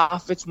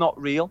 Half it's not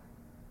real.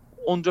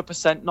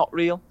 100% not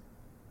real.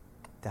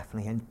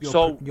 Definitely.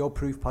 And you're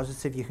proof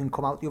positive. You can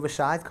come out the other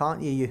side,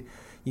 can't you?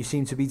 You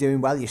seem to be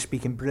doing well. You're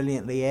speaking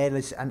brilliantly here.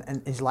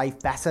 And is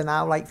life better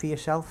now, like, for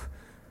yourself?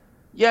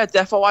 Yeah,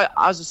 definitely.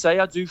 As I say,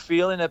 I do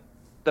feel in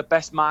the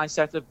best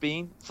mindset I've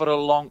been for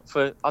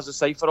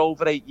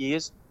over 8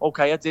 years.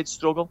 Okay, I did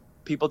struggle.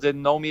 People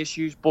didn't know me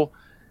issues, but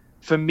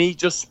for me,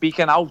 just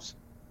speaking out,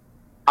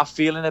 I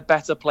feel in a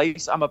better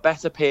place. I'm a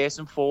better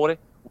person for it.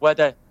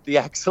 Whether the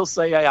ex will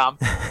say I am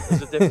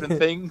is a different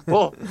thing,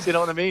 but do you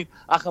know what I mean?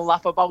 I can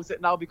laugh about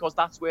it now because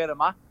that's where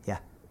I'm at. Yeah.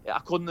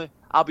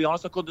 I'll be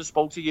honest, I couldn't have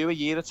spoke to you a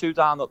year or two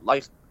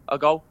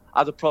ago.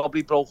 I'd have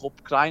probably broke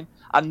up crying.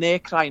 And they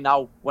cry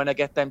now when I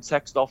get them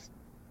texts off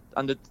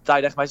and the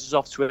direct messages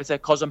off Twitter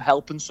because I'm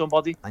helping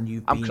somebody.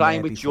 And I'm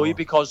crying with joy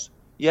because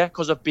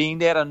I've been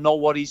there and know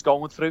what he's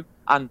going through.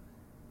 And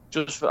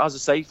just as I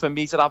say, for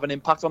me to have an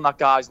impact on that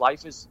guy's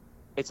life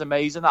it's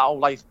amazing how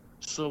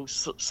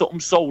something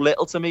so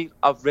little to me,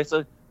 I've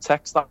written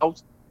text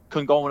out,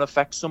 can go and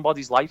affect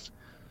somebody's life.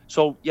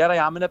 So I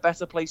am in a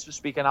better place for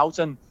speaking out,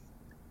 and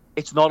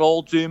it's not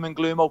all doom and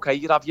gloom. Okay,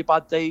 you have your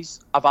bad days.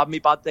 I've had my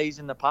bad days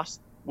in the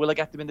past. Will I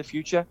get them in the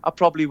future? I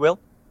probably will.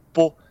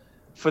 But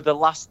for the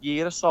last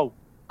year or so,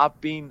 I've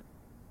been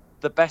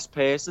the best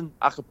person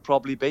I could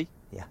probably be.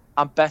 Yeah.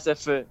 I'm better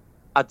for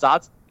a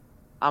dad.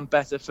 I'm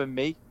better for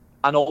me.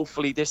 And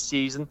hopefully this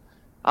season,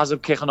 as I'm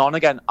kicking on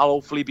again, I'll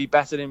hopefully be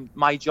better in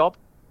my job.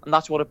 And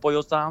that's what it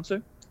boils down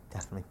to.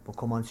 Definitely. We'll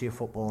come on to your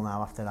football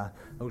now after that.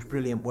 Those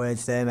brilliant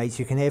words there, mate.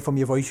 You can hear from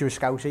your voice you're a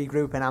Scouser. You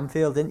grew up in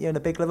Anfield, didn't you? And a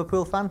big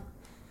Liverpool fan?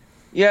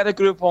 Yeah, I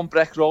grew up on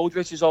Breck Road,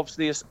 which is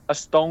obviously a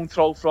stone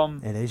throw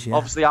from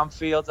obviously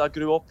Anfield. I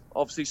grew up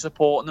obviously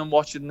supporting them,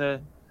 watching the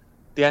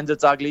end of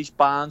Dalglish,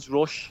 Barnes,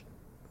 Rush,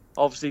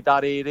 obviously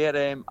that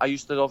area. I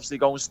used to obviously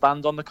go and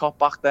stand on the cop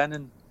back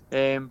then,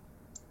 and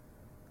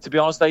to be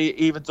honest, I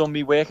even done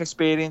my work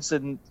experience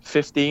in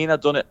 15.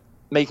 I'd done it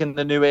making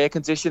the new air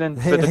conditioning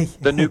for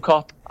the new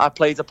cop. I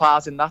played a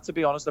part in that, to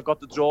be honest. I've got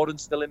the drawing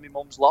still in my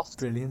mum's loft.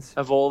 Brilliant.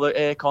 Of all the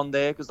aircon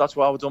there, because that's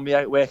where I've done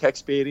my work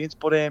experience.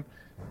 But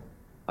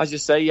as you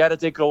say, I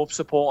did grow up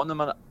supporting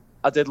them, and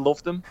I did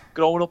love them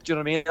growing up. Do you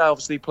know what I mean? I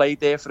obviously played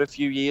there for a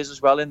few years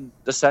as well in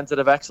the Centre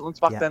of Excellence.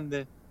 Back then,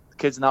 the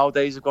kids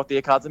nowadays have got the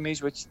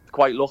academies, which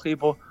quite lucky.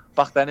 But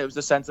back then, it was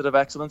the Centre of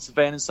Excellence,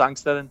 Vernon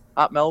Sangster and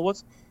at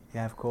Melwood.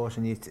 Yeah, of course.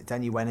 And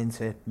then you went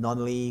into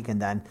non-league,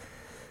 and then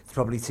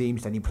probably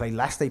teams. Then you played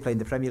Leicester. You played in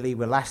the Premier League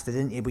with Leicester,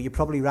 didn't you? But you're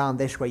probably around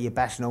this where you're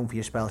best known for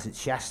your spells at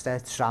Chester,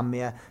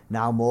 Tranmere,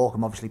 now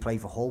Morecambe. Obviously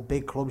played for Hull,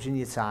 big clubs in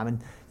your time.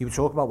 And you were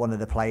talking about one of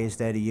the players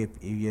there,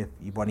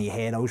 one of your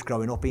heroes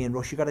growing up, Ian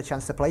Rush. You got a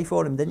chance to play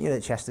for him, didn't you,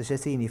 at Chester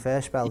City in your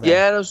first spell there?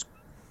 Yeah,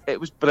 it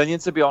was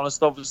brilliant, to be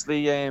honest.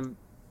 Obviously,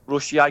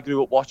 Rushy, I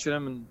grew up watching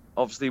him, and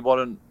obviously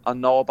what I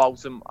know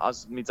about him,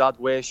 as my dad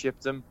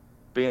worshipped him,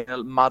 being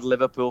a mad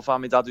Liverpool fan.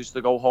 My dad used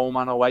to go home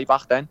and away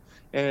back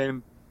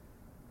then.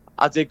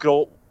 I did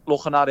grow up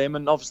looking at him,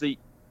 and obviously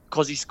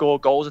because he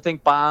scored goals, I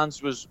think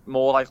Barnes was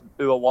more like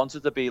who I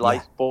wanted to be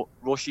like. But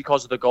Rushy,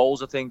 because of the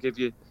goals, I think if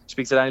you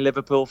speak to any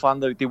Liverpool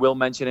fan, they will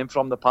mention him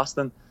from the past.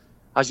 And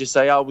as you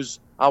say, I was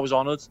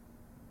honoured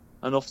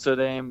enough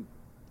to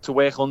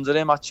work under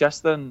him at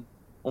Chester, and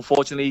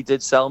unfortunately he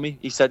did sell me.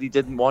 He said he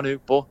didn't want to,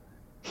 but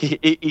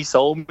he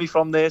sold me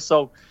from there.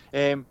 So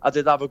I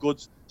did have a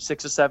good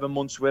 6 or 7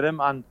 months with him,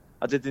 and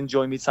I did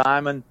enjoy my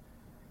time. And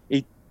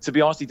to be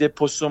honest, he did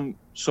put some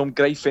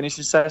great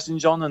finishing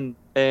sessions on,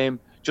 and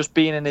just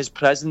being in his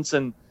presence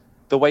and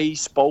the way he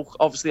spoke.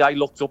 Obviously, I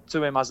looked up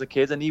to him as a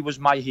kid, and he was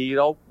my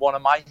hero, one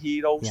of my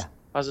heroes,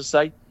 as I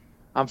say.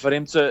 And for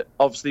him to,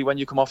 obviously, when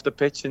you come off the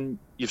pitch and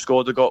you've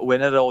scored a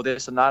winner or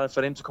this and that, and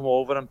for him to come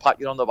over and pat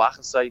you on the back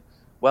and say,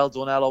 well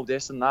done, hello,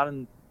 this and that,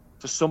 and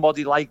for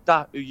somebody like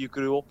that who you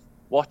grew up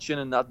watching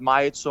and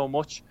admired so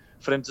much,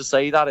 for him to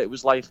say that, it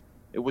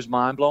was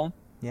mind-blowing.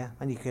 Yeah,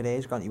 and your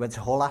career's gone. You went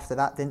to Hull after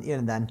that, didn't you?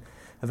 And then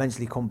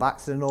eventually come back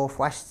to the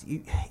Northwest.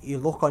 You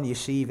look on your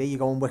CV, you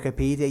go on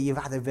Wikipedia, you've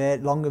had a very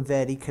long and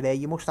varied career.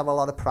 You must have a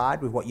lot of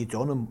pride with what you've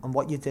done and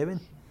what you're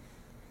doing.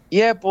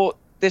 Yeah, but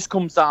this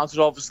comes down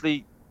to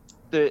obviously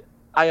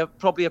I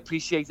probably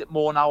appreciate it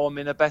more now. I'm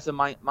in a better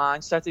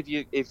mindset.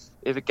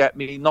 If it get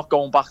me, not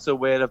going back to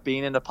where I've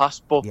been in the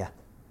past, but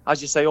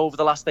as you say, over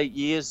the last 8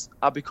 years,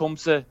 I've become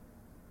to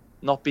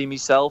not be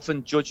myself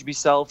and judge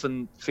myself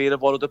and fear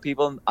of what other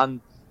people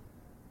and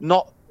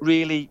not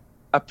really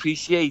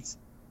appreciate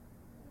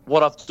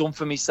what I've done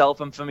for myself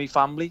and for my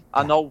family.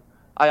 I know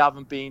I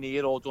haven't been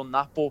here or done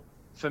that, but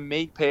for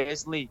me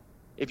personally,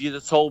 if you'd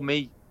have told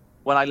me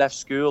when I left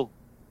school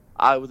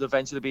I would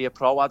eventually be a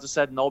pro, I'd have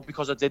said no,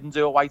 because I didn't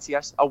do a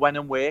YTS. I went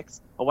and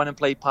worked. I went and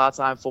played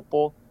part-time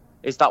football.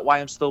 Is that why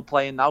I'm still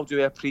playing now?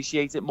 Do I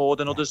appreciate it more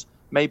than others?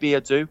 Maybe I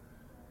do.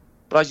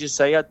 But as you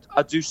say,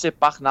 I do sit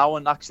back now,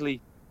 and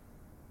actually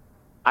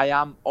I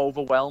am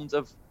overwhelmed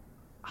of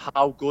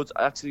how good,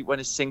 actually, when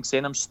it sinks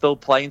in, I'm still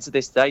playing to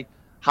this day,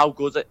 how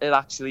good it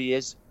actually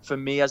is for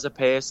me as a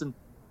person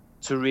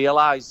to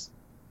realise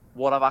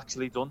what I've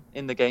actually done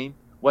in the game.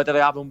 Whether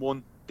I haven't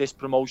won this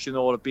promotion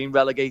or I've been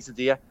relegated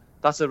here,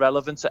 that's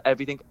irrelevant to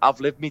everything.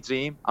 I've lived my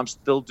dream. I'm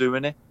still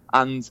doing it.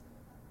 And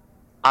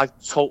I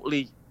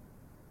totally,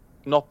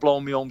 not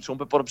blowing my own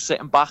trumpet, but I'm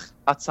sitting back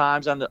at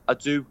times, and I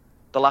do,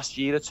 the last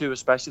year or two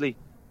especially,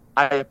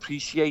 I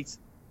appreciate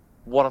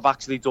what I've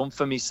actually done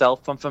for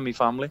myself and for my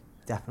family.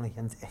 Definitely,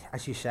 and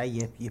as you say,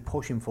 you're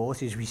pushing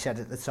forward. As we said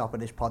at the top of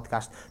this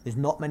podcast, there's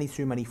not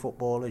too many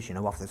footballers,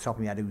 off the top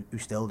of my head who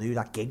still do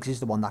that. Giggs is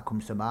the one that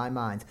comes to my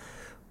mind.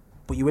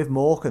 But you're with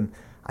Morecambe,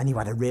 and you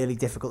had a really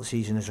difficult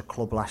season as a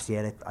club last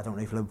year. I don't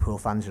know if Liverpool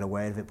fans are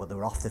aware of it, but there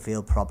were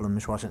off-the-field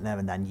problems, wasn't there?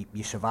 And then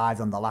you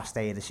survived on the last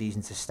day of the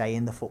season to stay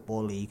in the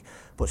Football League.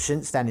 But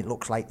since then, it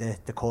looks like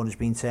the corner's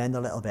been turned a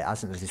little bit,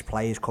 hasn't it? There's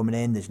players coming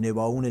in, there's new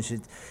owners.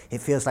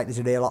 It feels like there's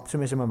a real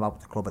optimism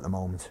about the club at the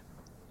moment.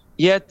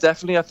 Yeah,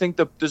 definitely. I think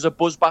there's a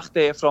buzz back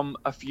there from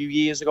a few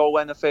years ago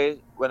when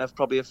I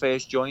probably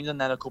first joined,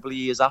 and then a couple of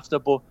years after.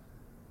 But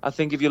I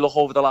think if you look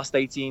over the last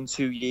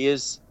 2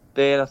 years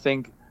there, I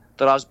think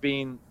there has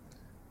been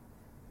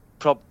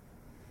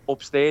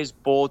upstairs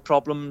board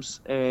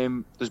problems.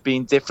 There's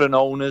been different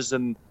owners,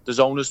 and there's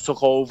owners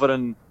took over,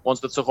 and once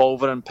they took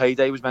over and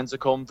payday was meant to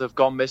come, they've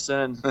gone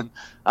missing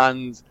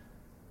and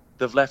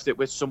they've left it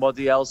with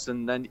somebody else,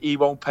 and then he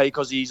won't pay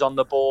because he's on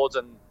the board,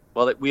 and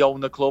well, we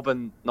own the club,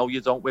 and no,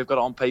 you don't. We've got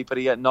it on paper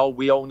here. No,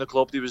 we own the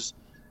club.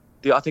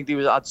 I think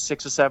there had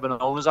 6 or 7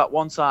 owners at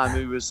one time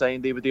who were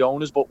saying they were the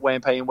owners but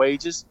weren't paying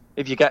wages,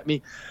 if you get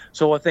me.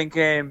 So I think,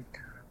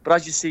 but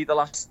as you see,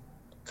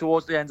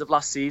 towards the end of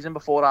last season,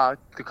 before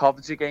the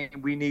Coventry game,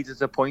 we needed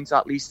a point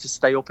at least to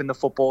stay up in the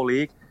Football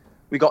League.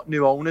 We got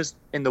new owners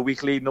in the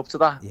week leading up to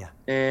that.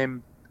 Yeah.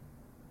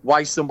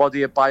 Why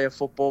somebody would buy a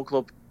football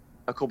club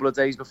a couple of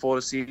days before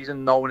the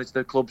season, knowing it's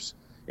the club's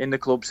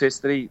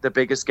history, the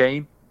biggest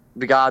game,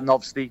 regarding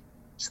obviously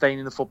staying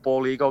in the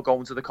Football League or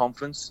going to the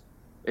conference,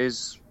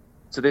 is,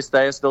 to this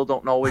day, I still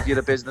don't know if you're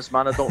a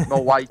businessman. I don't know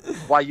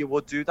why you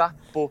would do that,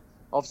 but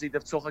obviously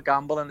they've took a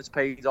gamble and it's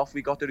paid off.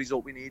 We got the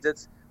result we needed.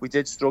 We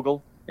did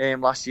struggle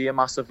last year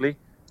massively.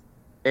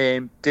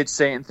 Did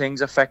certain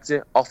things affect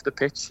it off the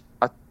pitch?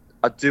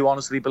 I do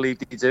honestly believe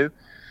they do.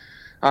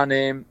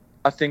 And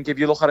I think if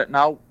you look at it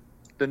now,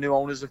 the new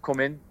owners have come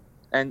in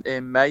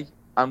May,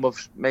 and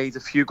we've made a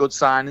few good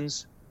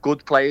signings,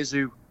 good players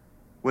who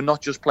were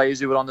not just players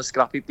who were on the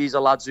scrap heap. These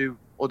are lads who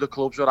other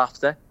clubs were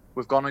after.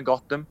 We've gone and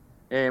got them.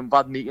 We've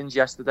had meetings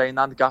yesterday, and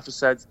the gaffer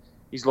said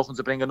he's looking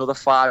to bring another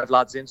 5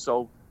 lads in.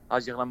 So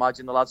as you can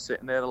imagine, the lads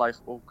sitting there are like,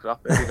 oh crap,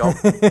 here we go.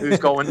 Who's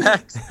going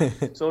next?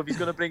 So if he's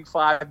going to bring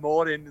 5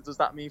 more in, does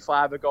that mean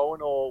 5 are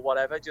going or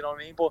whatever? Do you know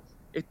what I mean? But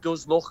it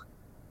does look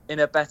in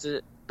a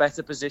better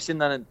position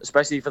than,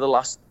 especially for the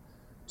last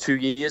 2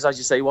 years, as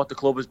you say, what the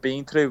club has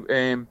been through.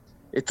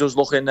 It does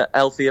look in a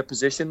healthier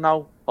position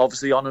now,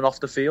 obviously on and off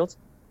the field.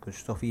 Good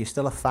stuff. Are you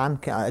still a fan?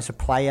 As a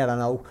player, I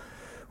know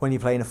when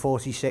you're playing a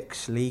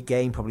 46 league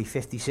game, probably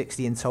 50,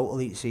 60 in total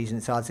each season,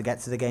 it's hard to get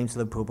to the games to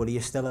Liverpool, but are you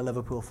still a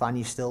Liverpool fan?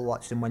 You still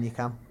watch them when you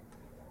can?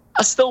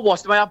 I still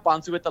watch them. I have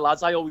banter with the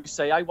lads. I always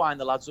say I wind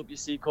the lads up, you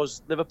see,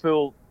 because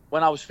Liverpool,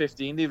 when I was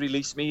 15, they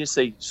released me, you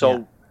see.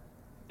 So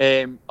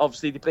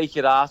obviously they break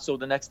your heart, so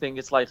the next thing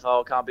it's like,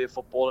 oh, I can't be a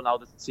footballer now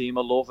that the team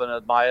I love and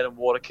admire and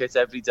wore a kit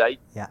every day.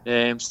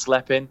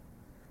 Slept in,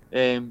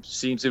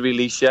 seem to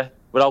release you.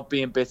 Without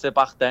being bitter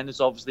back then, it's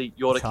obviously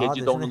you're a kid,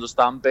 you don't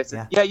understand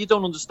bitter. Yeah, you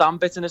don't understand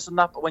bitterness and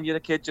that, but when you're a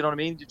kid, you know what I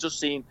mean? You've just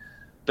seen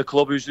the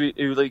club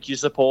who like you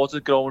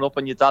supported growing up,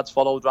 and your dad's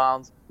followed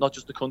around, not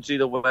just the country,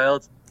 the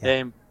world,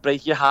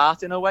 break your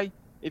heart in a way,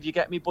 if you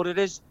get me. But it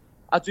is,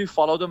 I do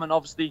follow them, and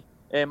obviously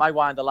I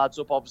wind the lads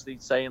up, obviously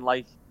saying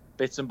like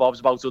bits and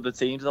bobs about other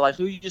teams. They're like,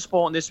 who are you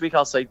supporting this week?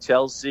 I'll say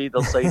Chelsea,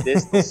 they'll say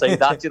this, they'll say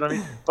that, you know what I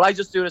mean? But I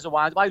just do it as a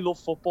wind up. I love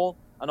football,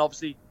 and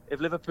obviously if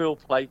Liverpool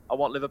play, I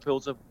want Liverpool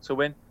to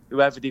win.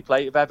 Whoever they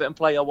play, if Everton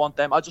play, I want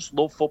them. I just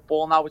love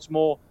football now. It's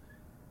more,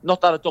 not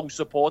that I don't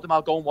support them.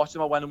 I'll go and watch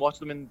them. I went and watched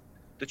them in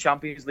the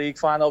Champions League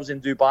final. I was in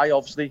Dubai,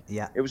 obviously.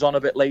 Yeah. It was on a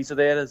bit later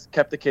there. It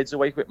kept the kids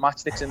awake with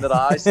matchsticks in their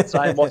eyes to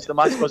try and watch the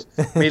match, because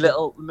me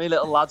little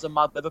lad's a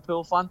mad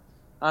Liverpool fan.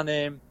 And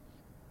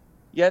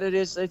it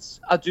is.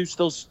 I do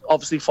still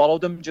obviously follow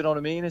them. Do you know what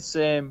I mean? It's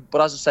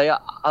but as I say,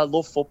 I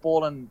love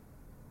football and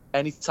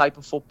any type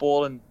of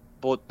football.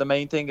 But the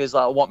main thing is that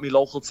I want my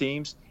local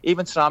teams.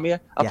 Even Tranmere.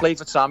 I played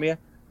for Tranmere.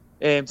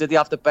 Did they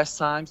have the best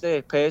times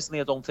there?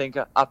 Personally, I don't think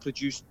I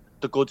produced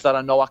the goods that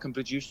I know I can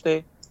produce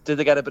there. Did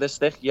they get a bit of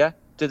stick? Yeah.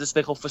 Did they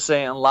stick up for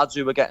certain lads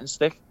who were getting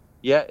stick?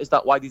 Yeah. Is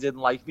that why they didn't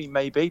like me?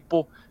 Maybe.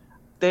 But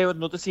they were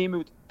another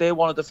team. They're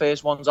one of the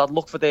first ones I'd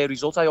look for their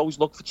results. I always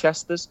look for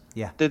Chester's.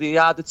 Yeah. They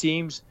are the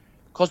teams,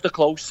 because they're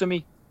close to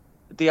me,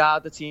 they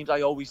are the teams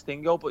I always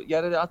think of. But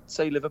yeah, I'd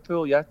say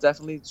Liverpool, yeah,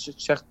 definitely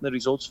check the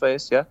results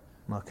first, yeah.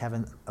 Well,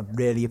 Kevin, I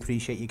really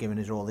appreciate you giving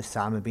us all this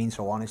time and being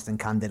so honest and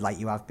candid like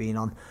you have been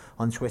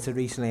on Twitter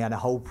recently. And I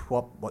hope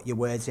what your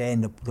words are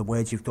and the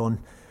words you've done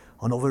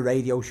on other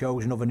radio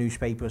shows and other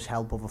newspapers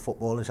help other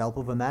footballers, help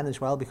other men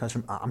as well, because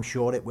I'm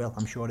sure it will.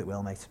 I'm sure it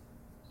will, mate.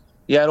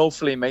 Yeah,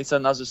 hopefully, mate.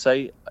 And as I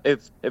say,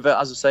 if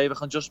I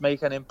can just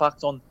make an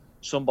impact on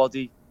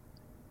somebody,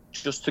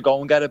 just to go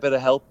and get a bit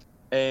of help,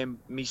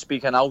 me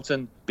speaking out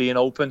and being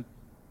open,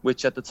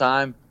 which at the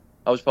time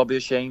I was probably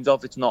ashamed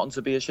of. It's nothing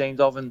to be ashamed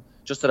of, and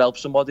just to help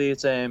somebody,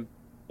 it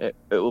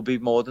will be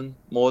more than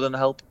a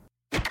help.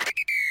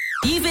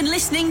 You've been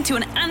listening to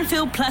an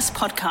Anfield Plus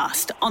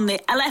podcast on the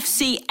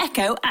LFC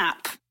Echo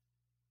app.